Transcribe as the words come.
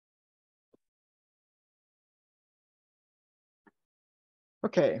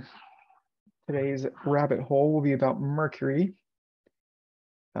Okay, today's rabbit hole will be about Mercury.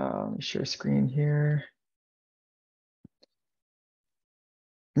 Let me share screen here.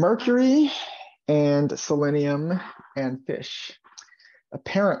 Mercury and selenium and fish.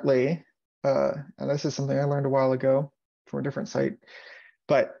 Apparently, and this is something I learned a while ago from a different site,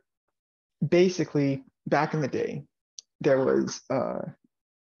 but basically, back in the day, there was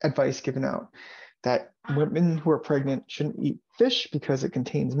advice given out that women who are pregnant shouldn't eat fish because it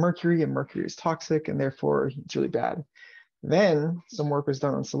contains mercury and mercury is toxic and therefore it's really bad. Then some work was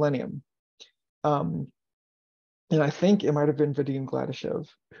done on selenium. Um, and I think it might have been Vadim Gladyshev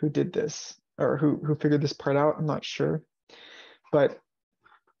who did this or who figured this part out. I'm not sure. But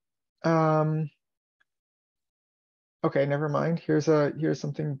okay, never mind. Here's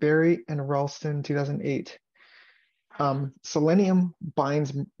something. Barry and Ralston, 2008. Selenium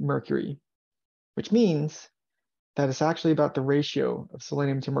binds mercury, which means that it's actually about the ratio of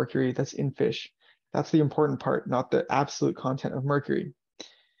selenium to mercury that's in fish. That's the important part, not the absolute content of mercury.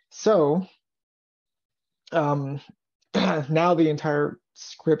 So now the entire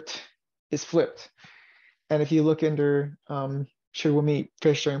script is flipped. And if you look under should women eat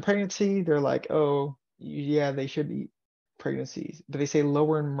fish during pregnancy, they're like, oh, yeah, they should eat pregnancies. But they say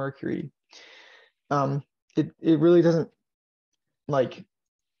lower in mercury. It really doesn't like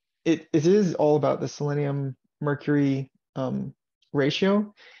it is all about the selenium mercury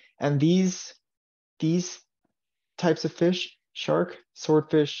ratio. And these types of fish, shark,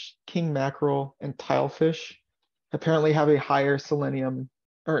 swordfish, king mackerel, and tilefish, apparently have a higher selenium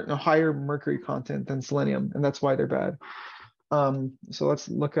or a higher mercury content than selenium, and that's why they're bad. So let's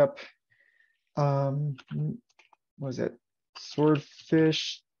look up, what is it?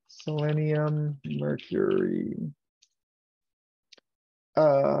 Swordfish, selenium, mercury.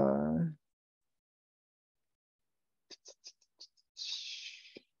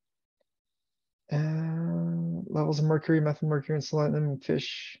 Levels of mercury, methylmercury, and selenium in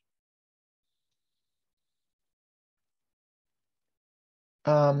fish.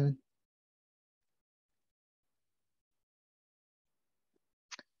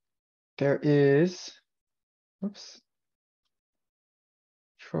 There is, oops,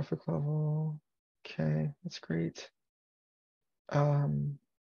 trophic level. Okay, that's great.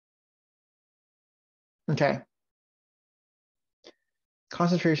 Okay.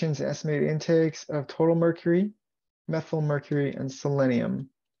 Concentrations and estimated intakes of total mercury, methyl mercury, and selenium.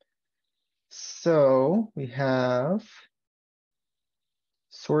 So we have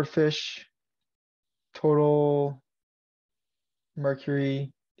swordfish, total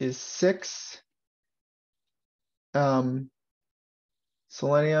mercury is 6.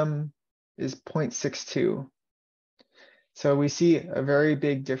 Selenium is 0.62. So we see a very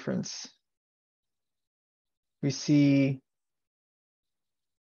big difference. We see,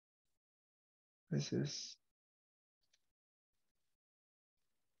 this is,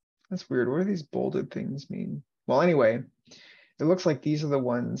 that's weird. What do these bolded things mean? Well, anyway, it looks like these are the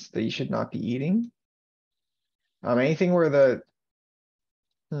ones that you should not be eating. Anything where the,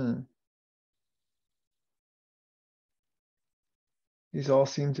 these all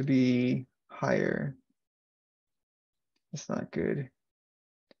seem to be higher. It's not good.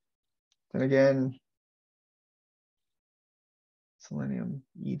 Then again, selenium,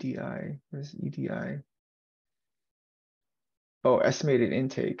 EDI. What is EDI? Oh, estimated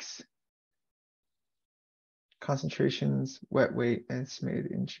intakes. Concentrations, wet weight,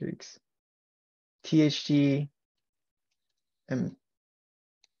 estimated intakes. THG and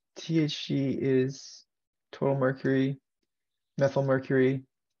THG is total mercury, methyl mercury,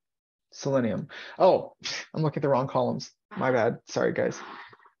 selenium. Oh, I'm looking at the wrong columns. My bad. Sorry, guys.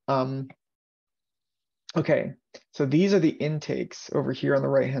 Okay, so these are the intakes over here on the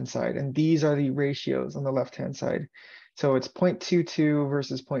right-hand side, and these are the ratios on the left-hand side. So it's 0.22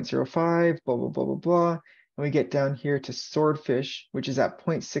 versus 0.05, blah, blah, blah, blah, blah. And we get down here to swordfish, which is at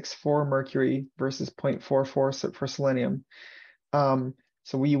 0.64 mercury versus 0.44 for selenium.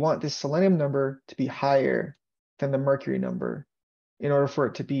 So we want this selenium number to be higher than the mercury number in order for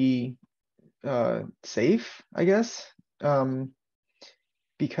it to be safe, I guess,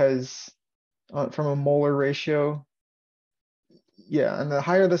 because from a molar ratio, yeah, and the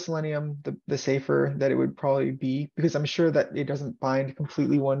higher the selenium, the safer that it would probably be, because I'm sure that it doesn't bind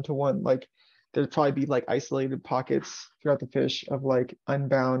completely one-to-one. Like there'd probably be like isolated pockets throughout the fish of like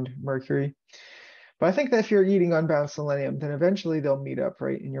unbound mercury. But I think that if you're eating unbound selenium, then eventually they'll meet up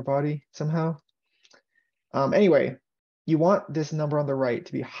right in your body somehow. Anyway, you want this number on the right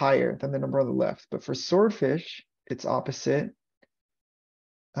to be higher than the number on the left. But for swordfish, it's opposite.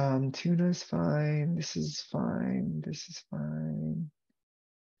 Tuna is fine. This is fine. This is fine.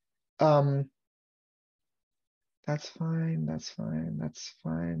 That's fine, that's fine, that's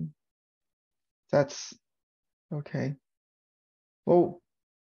fine. That's okay. Well,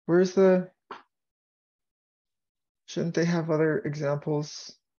 where's the, shouldn't they have other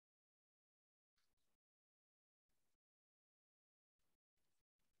examples?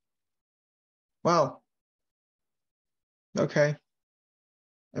 Wow, okay.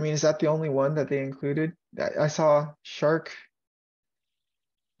 I mean, is that the only one that they included? I saw shark,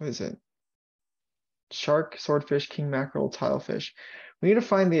 what is it? Shark, swordfish, king mackerel, tilefish. We need to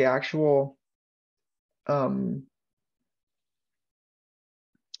find the actual, what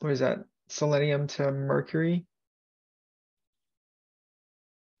is that? Selenium to mercury,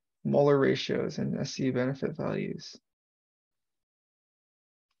 molar ratios, and SC benefit values.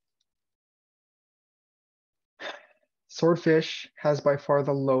 Swordfish has by far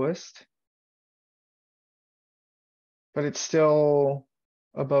the lowest, but it's still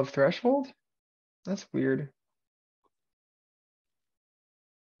above threshold. That's weird.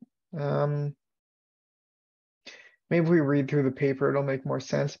 Um, maybe if we read through the paper, it'll make more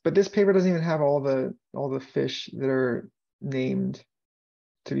sense. But this paper doesn't even have all the fish that are named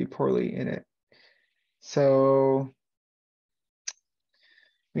to be poorly in it. So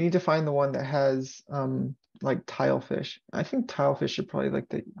we need to find the one that has like tilefish. I think tilefish should probably like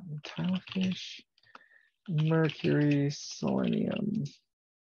the tilefish, mercury, selenium.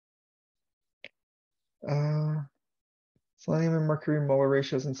 Selenium and mercury molar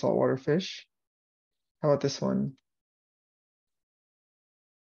ratios in saltwater fish. How about this one?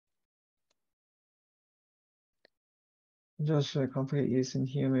 Just for complicate use in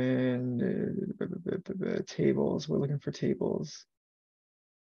human tables. We're looking for tables.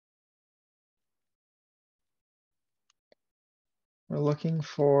 We're looking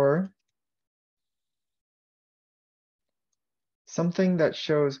for something that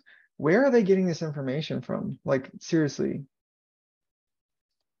shows where are they getting this information from? Like seriously.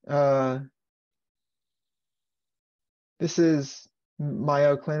 This is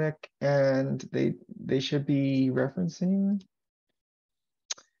Mayo Clinic and they should be referencing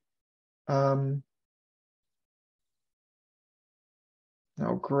oh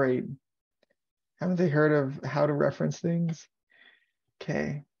great. Haven't they heard of how to reference things?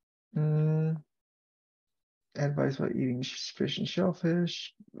 Okay. Advice about eating fish and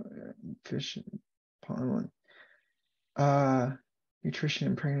shellfish, fish and pollen. Nutrition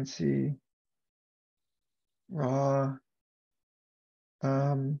in pregnancy, raw.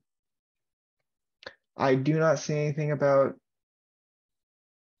 I do not see anything about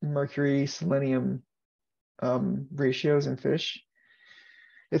mercury selenium ratios in fish.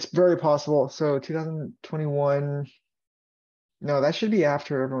 It's very possible. So 2021, no, that should be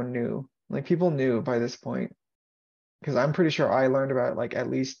after everyone knew. Like people knew by this point, because I'm pretty sure I learned about it like at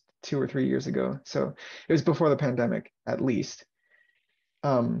least 2 or 3 years ago. So it was before the pandemic, at least.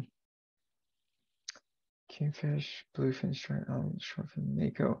 Kingfish, bluefin, striped owl, shortfin,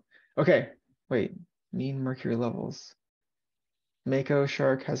 mako. Okay, wait. Mean mercury levels. Mako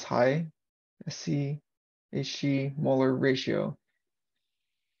shark has high SC, HG, molar ratio.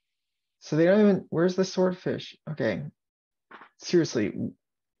 So they don't even. Where's the swordfish? Okay, seriously,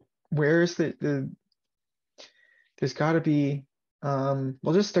 where's the? There's got to be.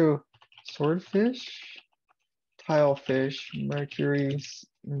 We'll just throw swordfish, tilefish, mercury,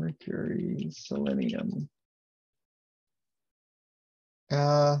 selenium.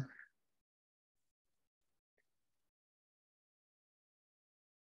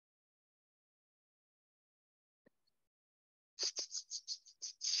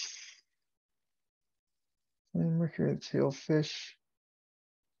 Mercury tailfish.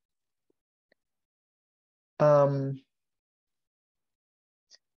 How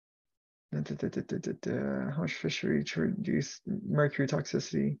much fishery to reduce mercury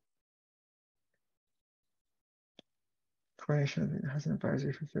toxicity? Coordination has an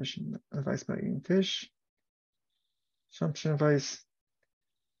advisory for fish and advice about eating fish. Assumption advice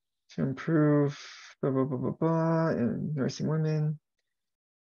to improve blah blah blah blah blah in nursing women.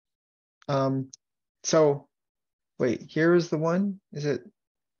 So wait, here is the one. Is it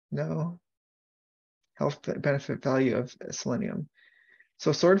no? Health benefit value of selenium.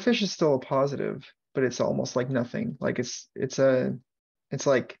 So swordfish is still a positive, but it's almost like nothing. Like it's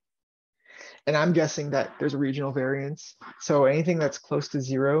like, and I'm guessing that there's a regional variance. So anything that's close to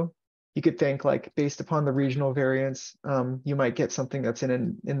zero, you could think like based upon the regional variance, you might get something that's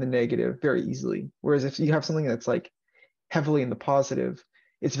in the negative very easily. Whereas if you have something that's like heavily in the positive,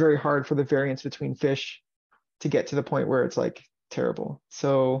 it's very hard for the variance between fish to get to the point where it's like terrible.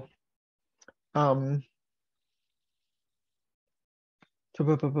 So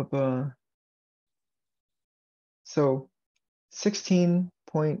So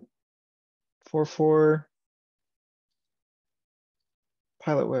 16.44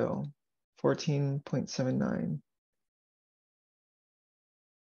 pilot whale, 14.79.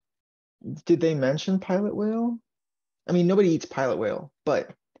 Did they mention pilot whale? I mean, nobody eats pilot whale,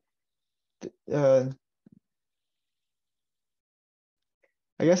 but I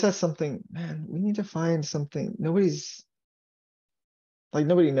guess that's something, man, we need to find something. Nobody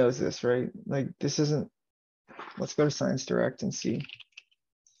knows this, right? Like this isn't, let's go to Science Direct and see.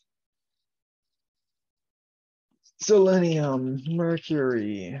 Selenium,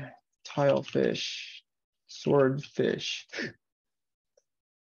 mercury, tilefish, swordfish.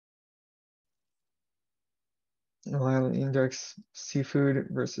 Island index, seafood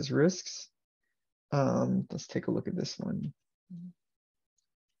versus risks. Let's take a look at this one.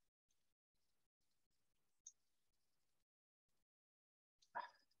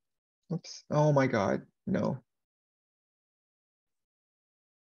 Oops. Oh my God, no.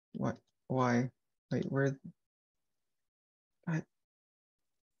 What? Why? Wait, where? What?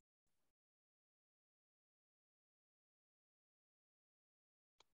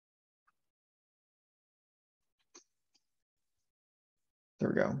 There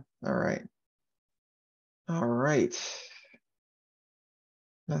we go. All right. All right.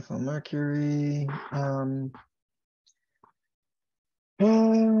 Methyl mercury.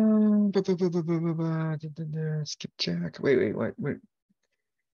 Skipjack. Wait.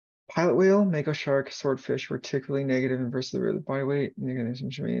 Pilot whale, mako shark, swordfish were typically negative inversely related body weight.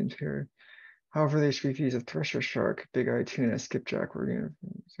 Here. However, they species of thresher shark, big eye tuna, skipjack were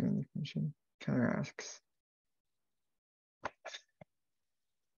definition. Counter asks.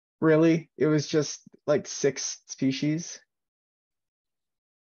 Really? It was just like 6 species?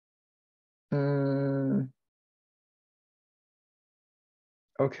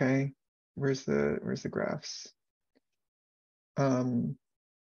 Okay. Where's the graphs?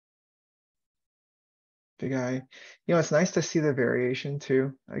 Big eye. You know, it's nice to see the variation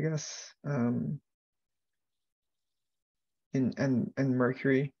too, I guess. And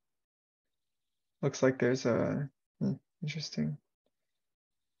mercury. Looks like there's a interesting.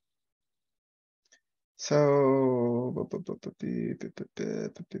 So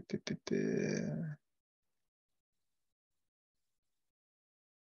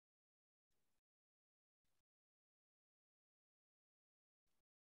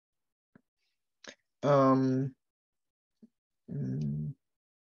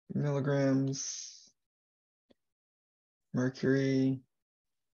milligrams, mercury,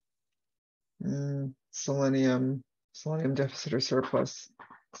 selenium deficit or surplus.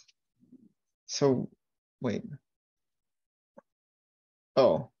 So wait.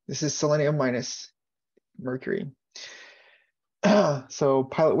 Oh, this is selenium minus mercury. So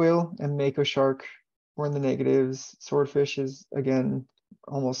pilot whale and mako shark were in the negatives. Swordfish is again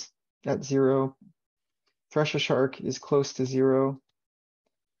almost at 0. Thresher shark is close to 0.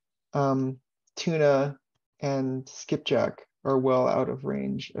 Tuna and skipjack are well out of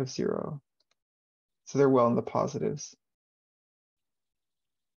range of 0. So they're well in the positives.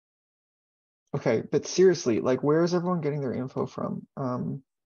 Okay, but seriously, like where is everyone getting their info from?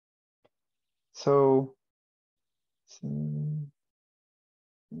 So Selenium,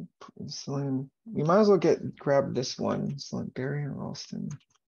 we might as well grab this one. Selenium, Barry and Ralston.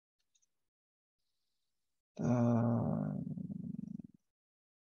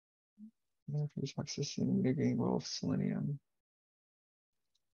 Toxicity and mitigating role of selenium.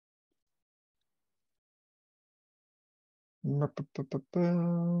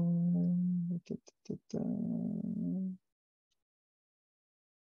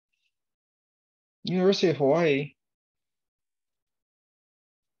 University of Hawaii.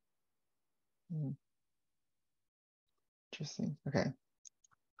 Interesting. Okay.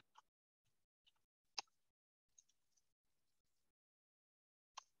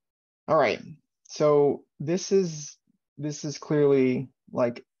 All right. So this is clearly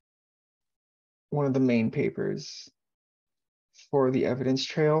like one of the main papers for the evidence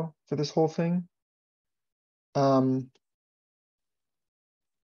trail for this whole thing. No,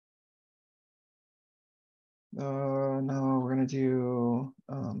 we're gonna do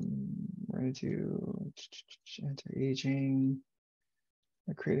anti-aging.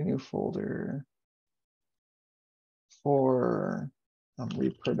 I create a new folder for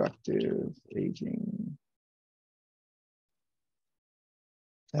reproductive aging.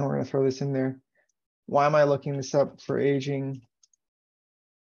 And we're gonna throw this in there. Why am I looking this up for aging?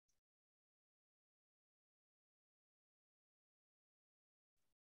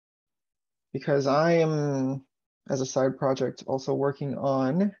 Because I am as a side project, also working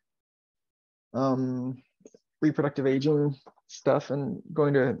on reproductive aging stuff and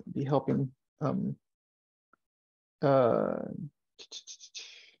going to be helping uh,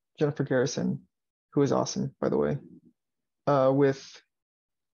 Jennifer Garrison, who is awesome, by the way, with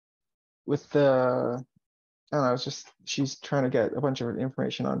the, I don't know, it's just she's trying to get a bunch of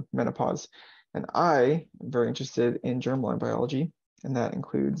information on menopause. And I am very interested in germline biology, and that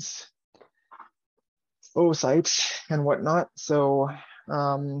includes oocytes and whatnot. So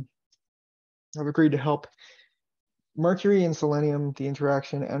I've agreed to help. Mercury and selenium, the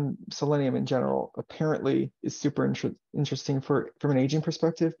interaction, and selenium in general, apparently is super interesting from an aging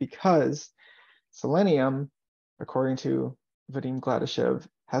perspective, because selenium, according to Vadim Gladyshev,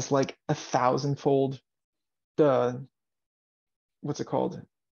 has like 1,000-fold the, what's it called?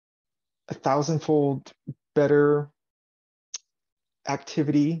 1,000-fold better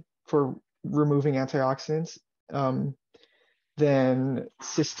activity for removing antioxidants than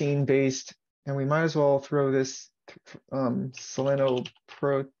cysteine-based, and we might as well throw this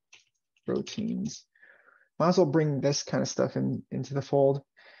selenoproteins. Might as well bring this kind of stuff into the fold.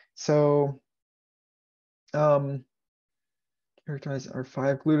 So characterized are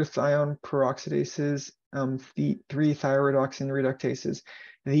 5 glutathione peroxidases, the 3 thyroidoxine reductases.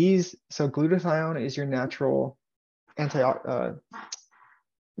 These, so glutathione is your natural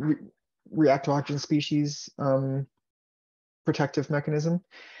reactive oxygen species protective mechanism,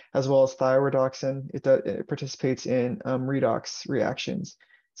 as well as thyroidoxin. It participates in redox reactions.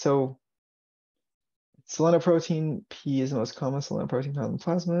 So selenoprotein P is the most common selenoprotein found in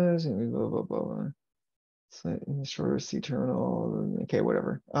plasmas, and blah blah blah. So in the shorter C terminal, okay,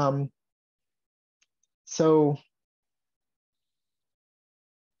 whatever. So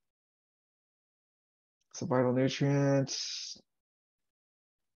vital nutrients,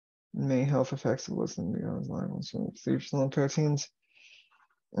 main health effects of listening to selenoproteins.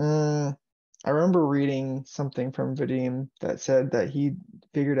 I remember reading something from Vadim that said that he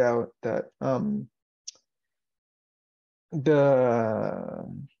figured out that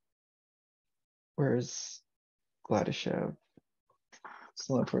where's Gladyshev?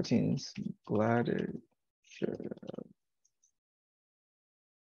 Selenoproteins, Gladyshev.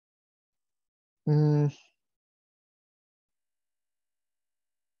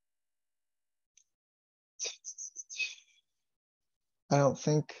 I don't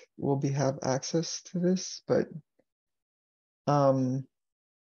think we'll have access to this, but selenoproteins.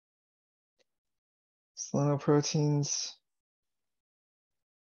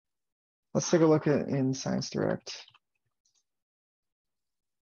 Let's take a look at in Science Direct.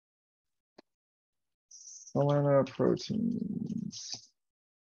 Selenoproteins.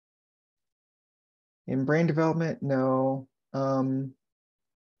 In brain development, no.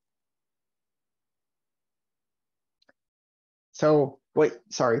 So what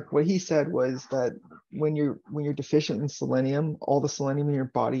he said was that when you're deficient in selenium, all the selenium in your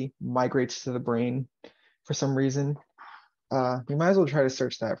body migrates to the brain for some reason. You might as well try to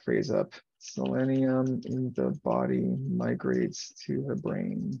search that phrase up. Selenium in the body migrates to the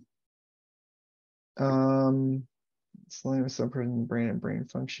brain. Selenium is so present in brain and brain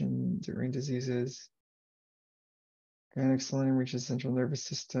function during diseases. Organic selenium reaches central nervous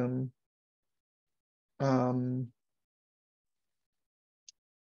system.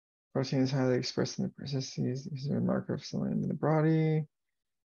 Protein is highly expressed in the processes. This is a marker of selenium in the body.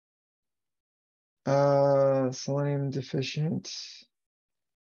 Selenium deficient.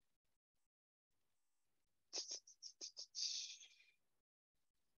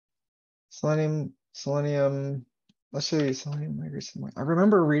 Selenium. Let's show you selenium migrates. I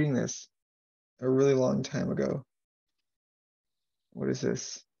remember reading this a really long time ago. What is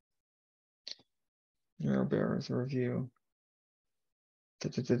this? Neurobearers review.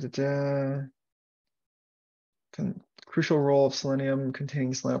 Crucial role of selenium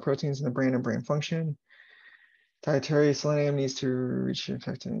containing selenoproteins in the brain and brain function. Dietary selenium needs to reach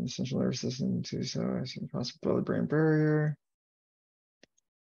affecting the central nervous system to so as possible below the brain barrier.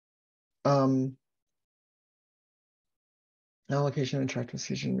 Allocation and attractive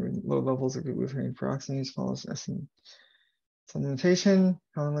fusion low levels of glutathione peroxidase follows supplementation,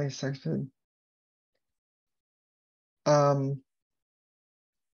 commonly accepted.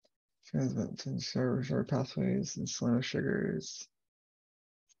 Short pathways and selenium sugars.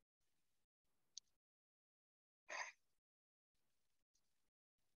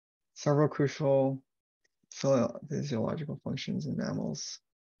 Several crucial physiological functions in mammals.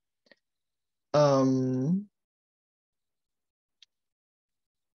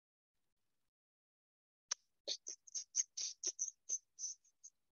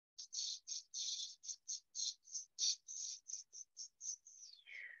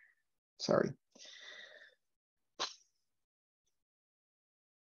 Sorry.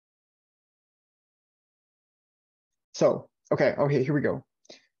 So, okay, here we go.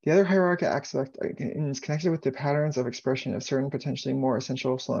 The other hierarchical aspect is connected with the patterns of expression of certain potentially more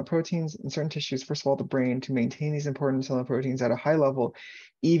essential selenium proteins in certain tissues. First of all, the brain to maintain these important selenium proteins at a high level,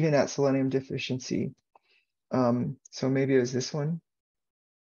 even at selenium deficiency. So maybe it was this one.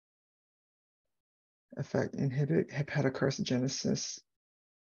 Effect inhibit hepatocarcinogenesis.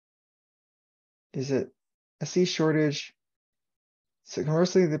 Is it a C shortage? So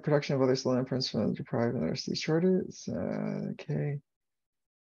conversely, the production of other selenium proteins from deprived and other C shortage. Okay.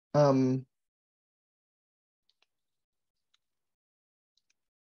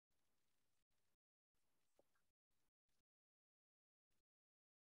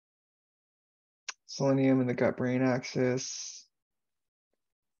 Selenium in the gut-brain axis.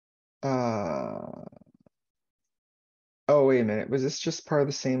 Oh, wait a minute. Was this just part of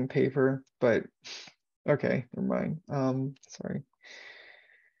the same paper? But okay, never mind. Sorry.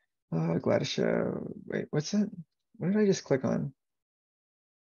 Gladysha. Wait, what's that? What did I just click on?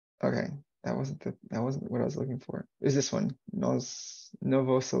 Okay, that wasn't what I was looking for. Is this one?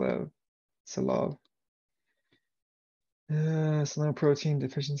 Novoselov. Selenium protein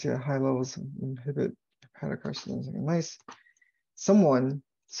deficiency at high levels inhibit hepatocarcinosis. Nice. Someone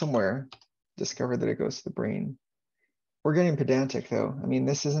somewhere discovered that it goes to the brain. We're getting pedantic though. I mean,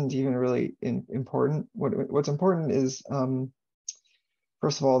 this isn't even really important. What's important is,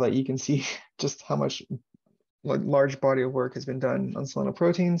 first of all, that you can see just how much large body of work has been done on selenium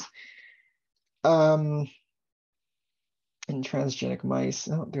proteins. In transgenic mice.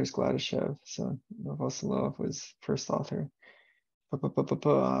 Oh, there's Gladyshev. So Novoselov was first author. Example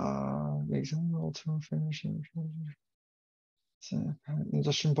tumor formation. So,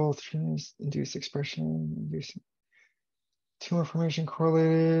 induction both genes induce expression, induce tumor formation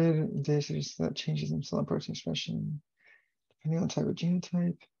correlated data that changes in selenium protein expression depending on type of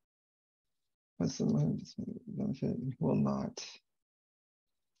genotype. What's the benefit? Will not.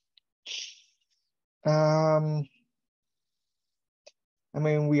 I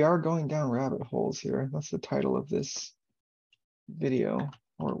mean, we are going down rabbit holes here. That's the title of this video,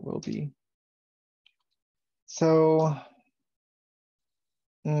 or it will be. So,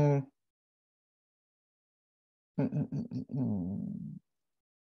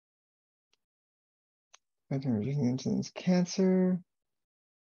 cancer.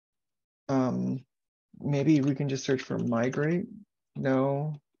 Maybe we can just search for migrate.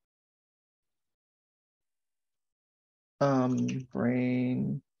 No.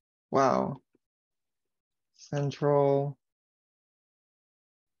 Brain. Wow. Central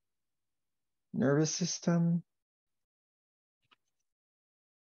nervous system.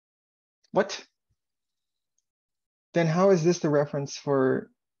 What? Then how is this the reference for?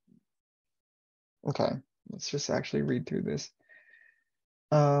 Okay, let's just actually read through this.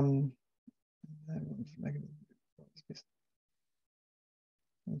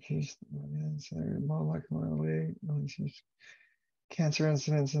 Cancer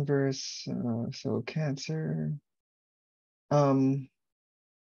incidence inverse. So cancer.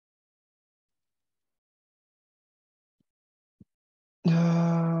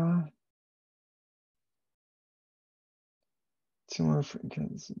 Tumor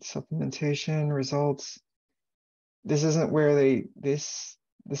supplementation results. This isn't where this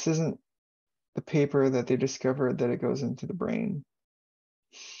isn't the paper that they discovered that it goes into the brain.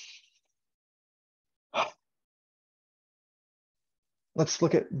 Let's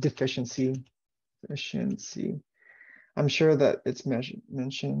look at deficiency. I'm sure that it's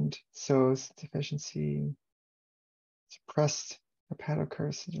mentioned. So it's deficiency, suppressed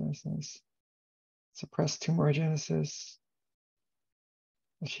hepatocarcinogenesis, suppressed tumorigenesis,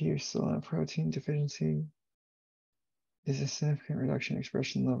 achieve selenium protein deficiency, is a significant reduction in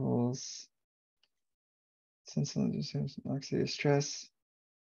expression levels, sensitive oxidative stress,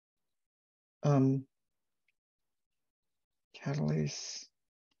 catalase.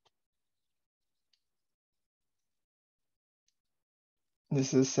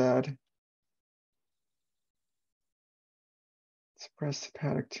 This is sad. Suppressed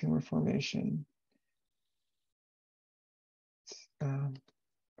hepatic tumor formation.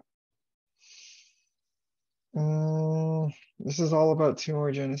 This is all about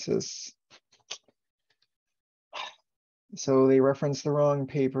tumorigenesis. So they referenced the wrong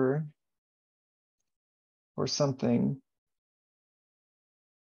paper or something.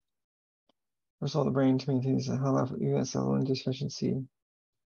 First of all, the brain to maintain a high level of selenium deficiency.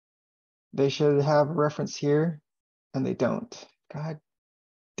 They should have a reference here, and they don't. God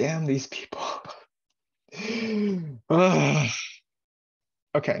damn these people.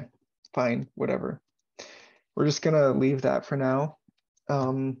 Okay. fine, whatever. We're just gonna leave that for now.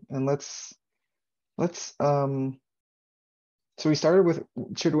 And let's so we started with,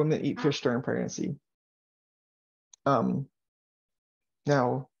 should women eat fish during pregnancy? Now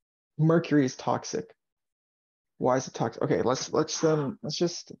mercury is toxic. Why is it toxic? Okay, let's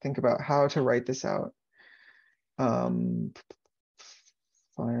just think about how to write this out. File,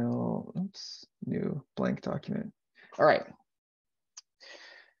 oops, new blank document. All right.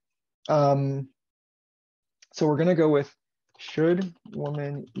 So we're gonna go with, should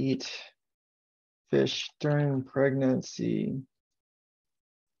women eat fish during pregnancy?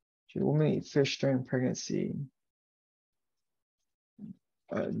 Should women eat fish during pregnancy?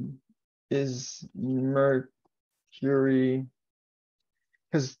 Is mercury,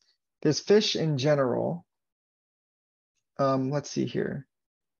 because there's fish in general. Let's see here.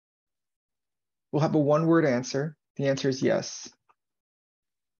 We'll have a one-word answer. The answer is yes.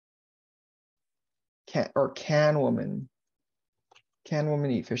 Can women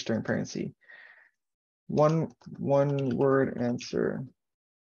eat fish during pregnancy? One word answer,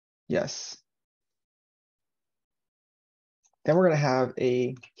 yes. Then we're going to have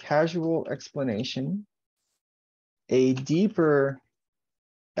a casual explanation, a deeper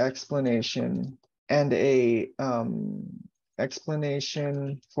explanation, and a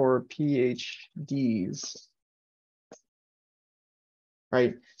explanation for PhDs.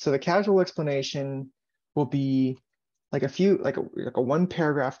 Right. So the casual explanation will be like a few, like a one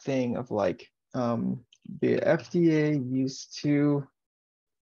paragraph thing of like, the FDA used to,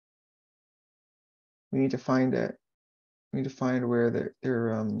 we need to find it. We need to find where they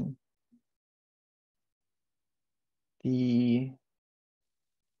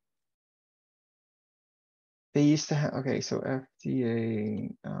used to have, okay, so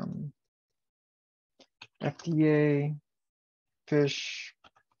FDA fish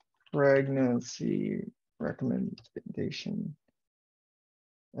pregnancy recommendation,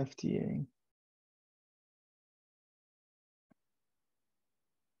 FDA.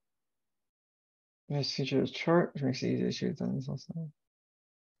 Yes, feature a chart, which makes it easy to shoot on this also.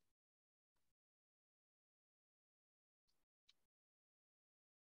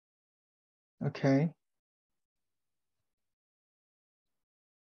 Okay.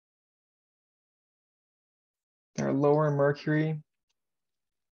 They're lower in mercury.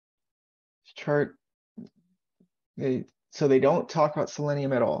 Chart, so they don't talk about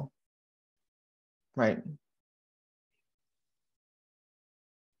selenium at all. Right.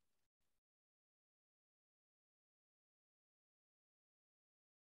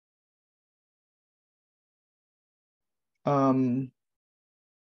 Advice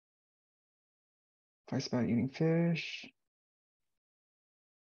about eating fish.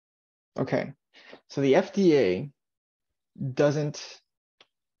 Okay. So the FDA doesn't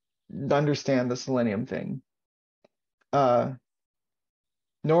understand the selenium thing. Nor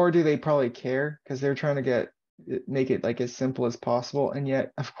do they probably care, because they're trying to make it like as simple as possible. And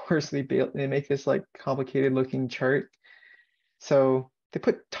yet, of course, they make this like complicated looking chart. So they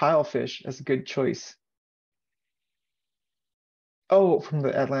put tilefish as a good choice. Oh, from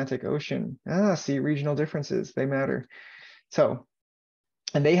the Atlantic Ocean. Ah, see, regional differences, they matter. So,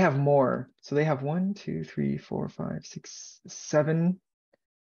 and they have more. So they have 1, 2, 3, 4, 5, 6,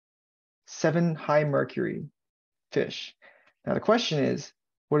 7 high mercury fish. Now the question is,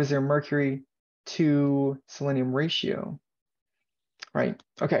 what is their mercury to selenium ratio? Right.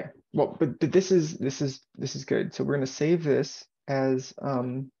 Okay. Well, but this is good. So we're going to save this as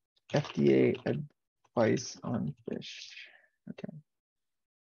FDA advice on fish. Okay.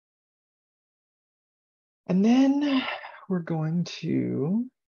 And then we're going to,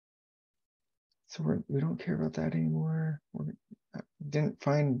 so we don't care about that anymore. We didn't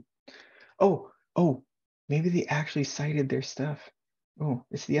find, oh, maybe they actually cited their stuff. Oh,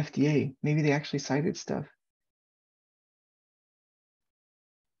 it's the FDA. Maybe they actually cited stuff.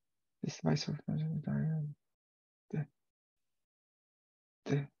 This device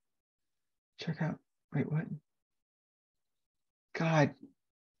the check out. Wait, what? God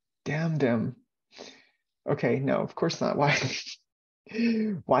damn them. Okay, no, of course not. Why?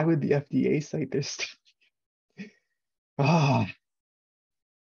 Why would the FDA cite this? Ah,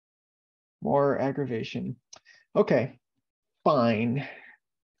 more aggravation. Okay, fine.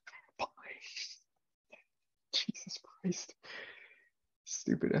 Fine. Jesus Christ.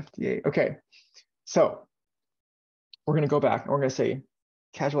 Stupid FDA. Okay, so we're gonna go back and we're gonna say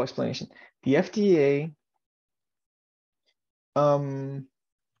casual explanation. The FDA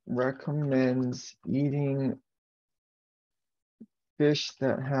recommends eating fish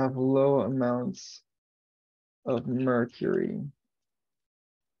that have low amounts of mercury.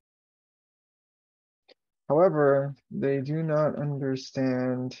 However, they do not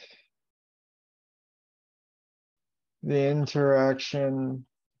understand the interaction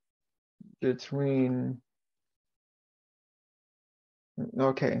between,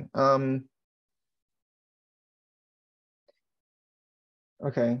 okay,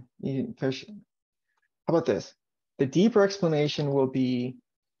 okay, fish. How about this? The deeper explanation will be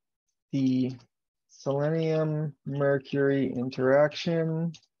the selenium mercury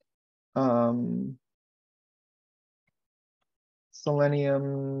interaction,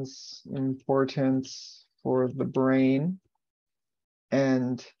 selenium's importance for the brain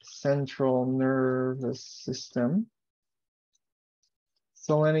and central nervous system,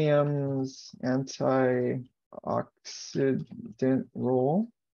 selenium's antioxidant role.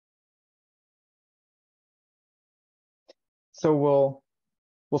 So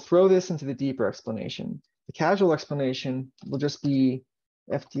we'll throw this into the deeper explanation. The casual explanation will just be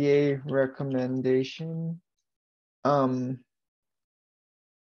FDA recommendation.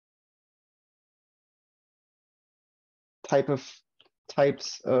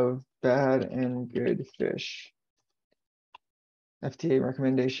 Types of bad and good fish. FDA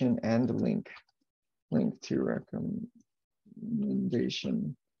recommendation and link to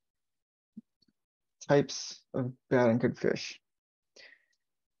recommendation. Types of bad and good fish.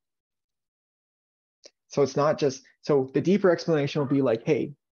 So it's not just, so the deeper explanation will be like,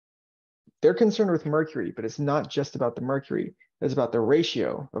 hey, they're concerned with mercury, but it's not just about the mercury. It's about the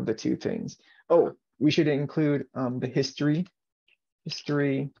ratio of the two things. Oh, we should include the history.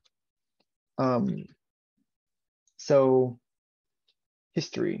 So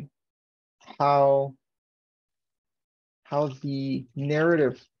history, how the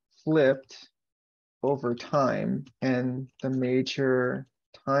narrative flipped over time and the major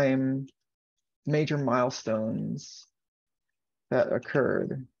milestones that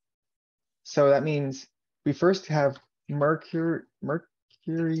occurred. So that means we first have mercury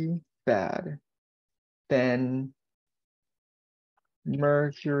bad, then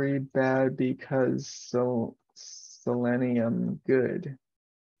mercury bad because selenium good,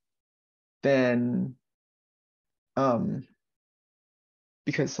 then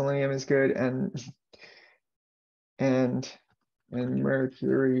because selenium is good and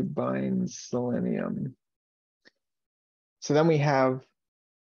mercury binds selenium. So then we have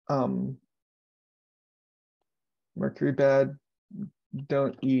mercury bad,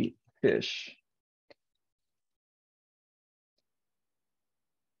 don't eat fish.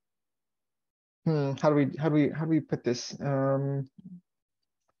 How do we put this? We'll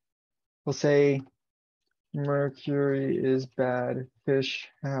say mercury is bad, fish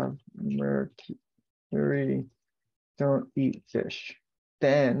have mercury, don't eat fish.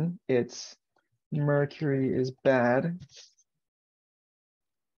 Then it's mercury is bad,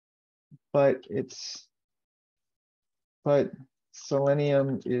 but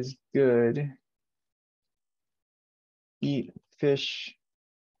selenium is good. Eat fish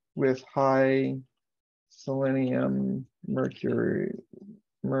with high selenium mercury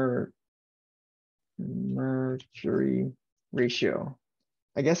ratio.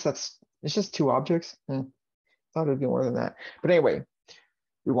 I guess it's just two objects. Thought it'd be more than that. But anyway,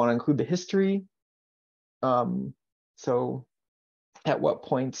 we want to include the history. So at what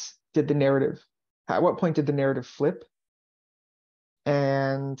point did the narrative flip?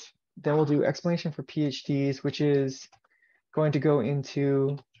 And then we'll do explanation for PhDs, which is going to go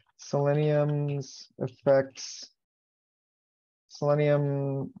into selenium's effects,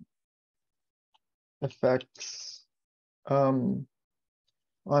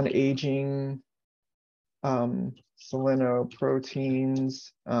 on aging,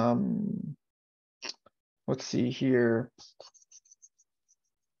 selenoproteins. Let's see here.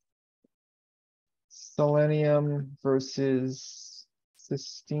 Selenium versus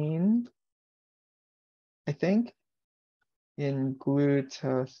cysteine, I think, in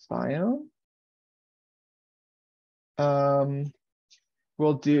glutathione.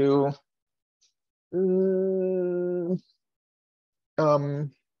 We'll do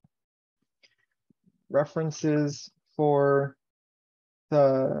references for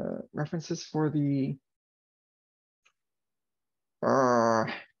the references for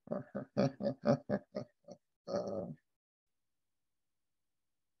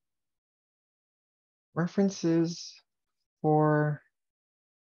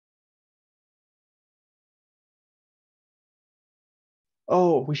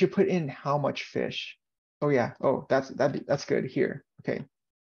we should put in how much fish. Oh yeah. Oh, that's good here. Okay.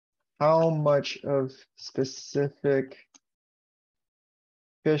 How much of specific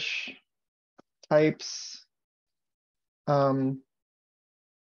fish types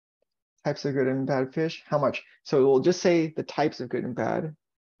Types of good and bad fish. How much? So we'll just say the types of good and bad,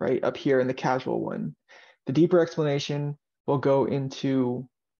 right? Up here in the casual one. The deeper explanation will go into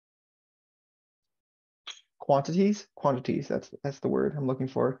quantities. Quantities, that's the word I'm looking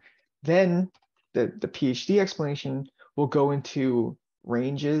for. Then the PhD explanation will go into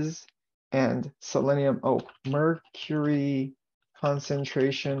ranges and selenium, mercury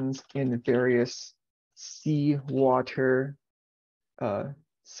concentrations in various seawater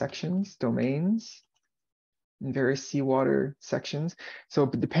sections, domains, in various seawater sections. So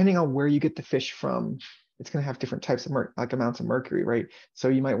depending on where you get the fish from, it's going to have different types of amounts of mercury, right? So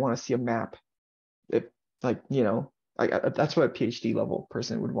you might want to see a map. If like, that's what a PhD level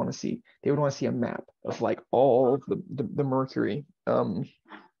person would want to see. They would want to see a map of like all of the mercury.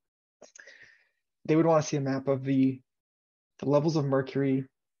 They would want to see a map of the levels of mercury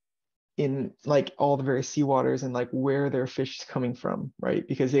in like all the various seawaters and like where their fish is coming from, right?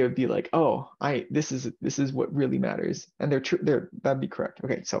 Because they would be like, oh, this is what really matters, and that'd be correct.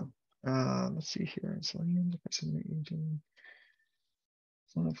 Okay, so let's see here. Selenium, agent,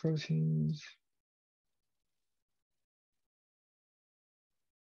 proteins.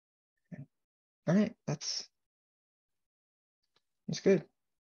 Okay. All right, that's good.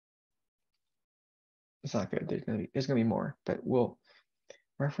 It's not good. There's gonna be more, but we'll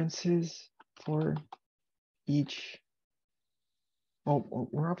references for each. Oh,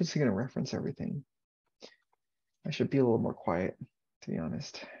 we're obviously gonna reference everything. I should be a little more quiet, to be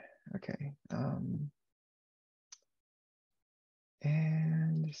honest. Okay.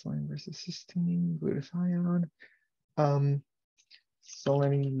 And selenium versus cysteine, glutathione.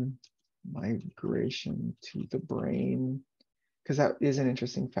 Selenium migration to the brain, because that is an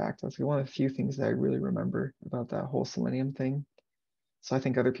interesting fact. That's one of the few things that I really remember about that whole selenium thing. So I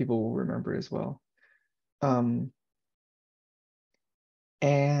think other people will remember as well. And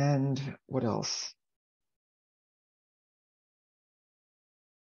what else?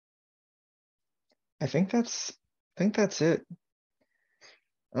 I think that's it.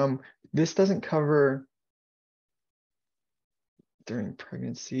 This doesn't cover during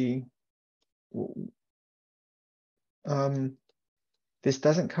pregnancy. This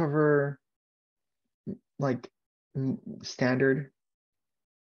doesn't cover like standard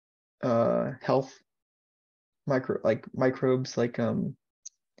health microbes, like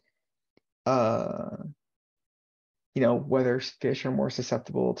whether fish are more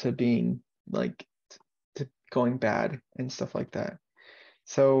susceptible to being like to going bad and stuff like that.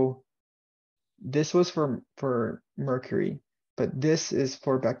 So this was for mercury, but this is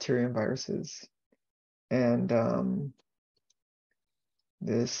for bacteria and viruses. And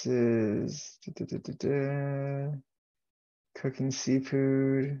this is cooking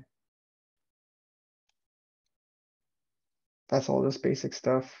seafood. That's all this basic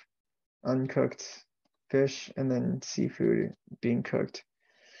stuff. Uncooked fish and then seafood being cooked.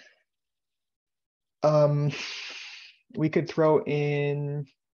 We could throw in,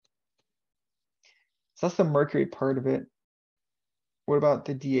 so that's the mercury part of it. What about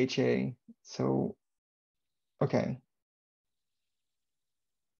the DHA? So, okay.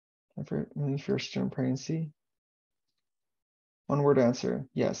 First term pregnancy. One word answer.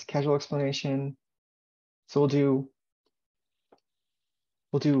 Yes. Casual explanation. So we'll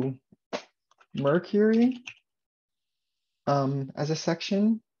do mercury as a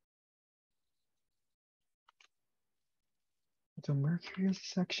section. We'll do mercury as a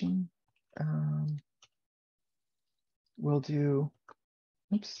section. We'll do,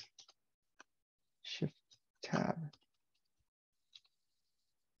 oops, shift tab.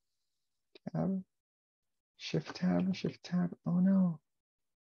 Shift tab. Oh no.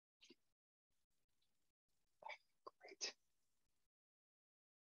 Great.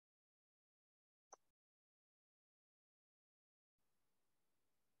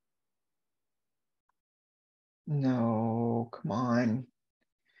 No, come on.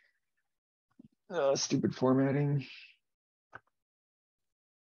 Stupid formatting.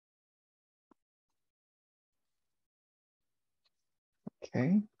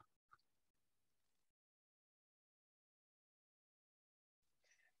 Okay.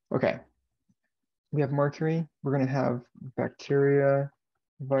 Okay. We have mercury. We're going to have bacteria,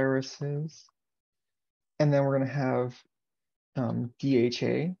 viruses, and then we're going to have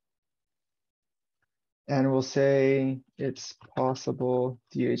DHA. And we'll say it's possible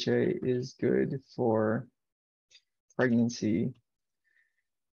DHA is good for pregnancy.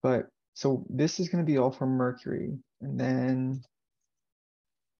 But so this is going to be all from mercury. And then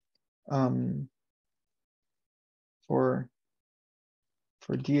for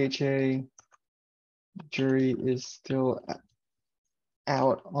DHA, jury is still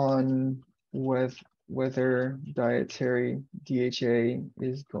out on whether dietary DHA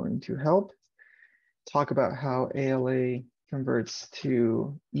is going to help. Talk about how ALA converts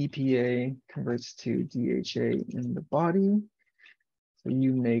to EPA, converts to DHA in the body. So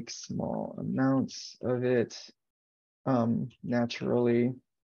you make small amounts of it naturally.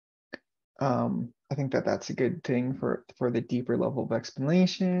 I think that that's a good thing for the deeper level of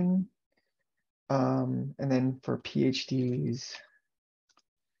explanation. And then for PhDs,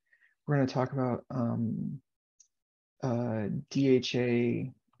 we're going to talk about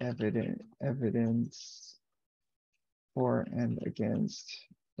DHA evidence for and against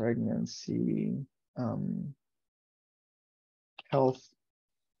pregnancy, health,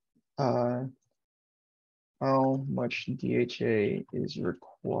 how much DHA is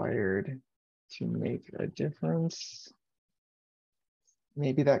required to make a difference.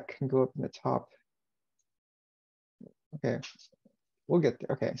 Maybe that can go up in the top. Okay, we'll get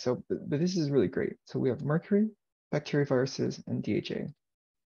there. Okay, so but this is really great. So we have mercury, bacteria, viruses, and DHA.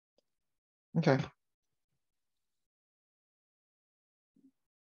 Okay.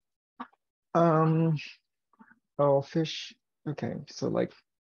 Oh, fish. Okay, so like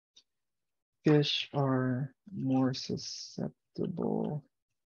fish are more susceptible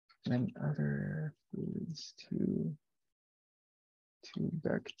than other foods to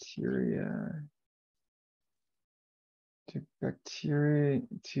bacteria,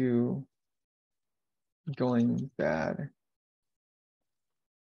 to going bad,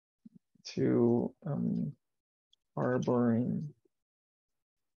 to harboring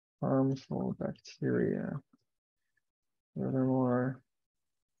harmful bacteria. Furthermore,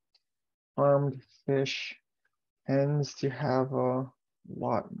 farmed fish tends to have a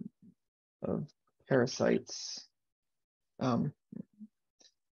lot of parasites as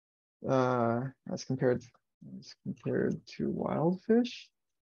compared to wild fish.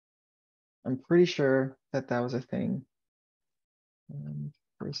 I'm pretty sure that was a thing.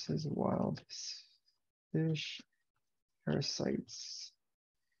 Versus wild fish parasites.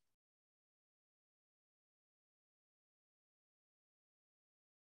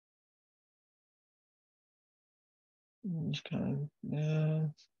 Just kind of,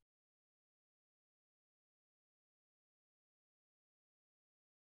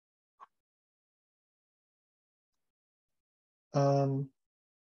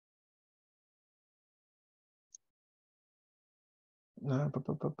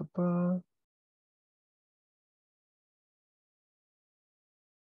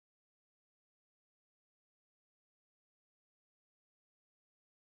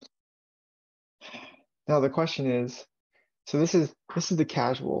 now the question is, so this is the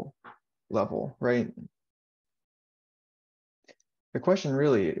casual level, right? The question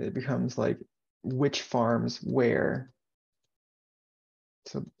really, it becomes like, which farms where?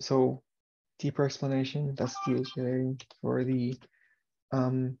 So deeper explanation, that's DHA for the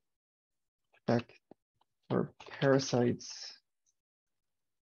for parasites,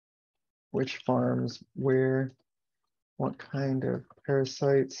 which farms where, what kind of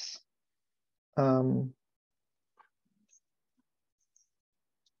parasites.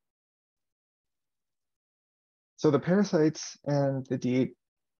 So the parasites and the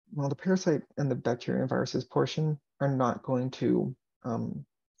parasite and the bacteria and viruses portion are not going to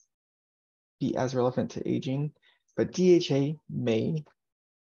be as relevant to aging, but DHA may.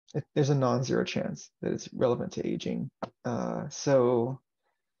 There's a non-zero chance that it's relevant to aging. So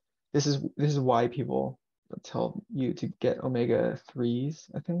this is why people tell you to get omega-3s,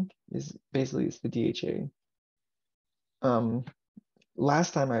 I think, is basically it's the DHA.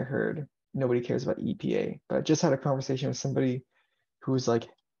 Last time I heard, nobody cares about EPA, but I just had a conversation with somebody who was like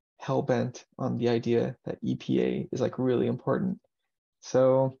hell-bent on the idea that EPA is like really important.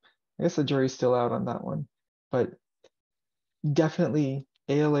 So I guess the jury's still out on that one, but definitely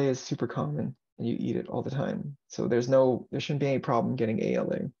ALA is super common and you eat it all the time. So there shouldn't be any problem getting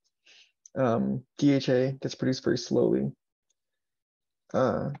ALA. DHA gets produced very slowly.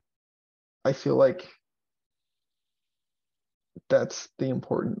 I feel like that's the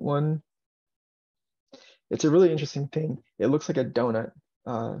important one. It's a really interesting thing. It looks like a donut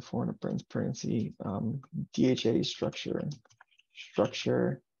for a pregnancy. DHA structure,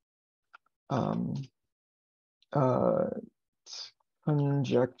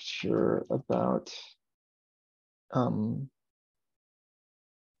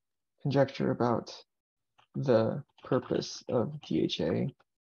 conjecture about the purpose of DHA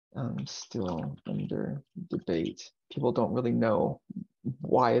still under debate. People don't really know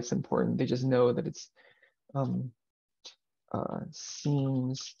why it's important. They just know that it's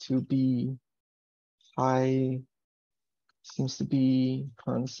seems to be high seems to be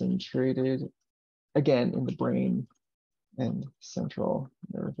concentrated again in the brain and central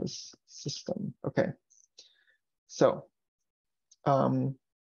nervous system. Okay. So, okay.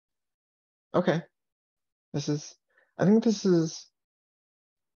 I think this is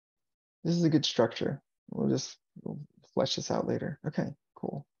a good structure. We'll flesh this out later. Okay,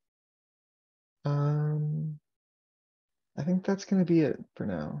 cool. I think that's gonna be it for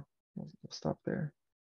now. We'll stop there.